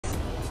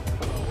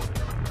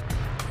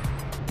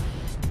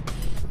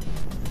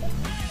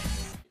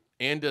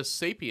Anda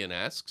Sapien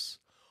asks,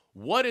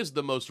 what is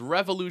the most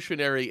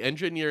revolutionary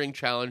engineering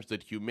challenge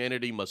that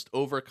humanity must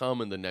overcome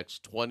in the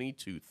next 20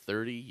 to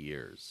 30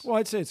 years? Well,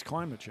 I'd say it's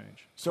climate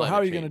change. So how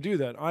are you going to do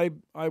that?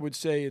 I would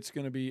say it's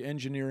going to be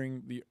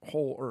engineering the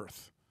whole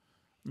Earth.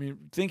 I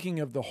mean, thinking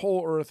of the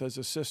whole Earth as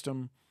a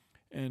system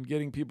and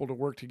getting people to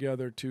work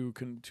together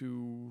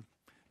to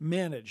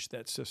manage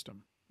that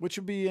system, which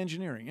would be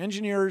engineering.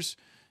 Engineers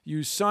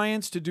use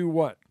science to do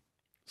what?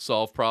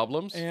 Solve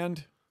problems.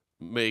 And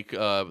make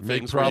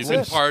things where you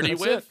can party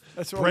with.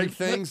 That's what break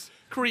things.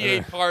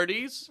 Create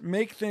parties.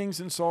 Make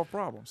things and solve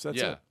problems.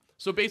 That's it.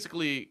 So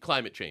basically,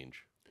 climate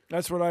change.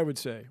 That's what I would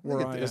say.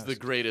 Is the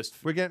greatest.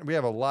 We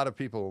have a lot of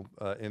people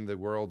in the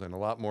world, and a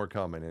lot more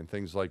coming, and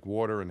things like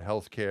water and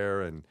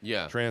healthcare and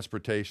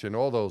transportation,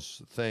 all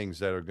those things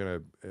that are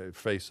going to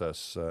face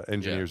us.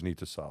 Engineers need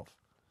to solve.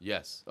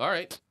 Yes. All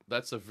right.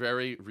 That's a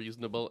very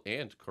reasonable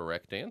and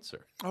correct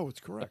answer. Oh, it's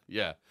correct.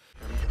 Yeah.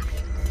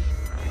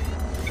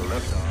 The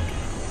liftoff.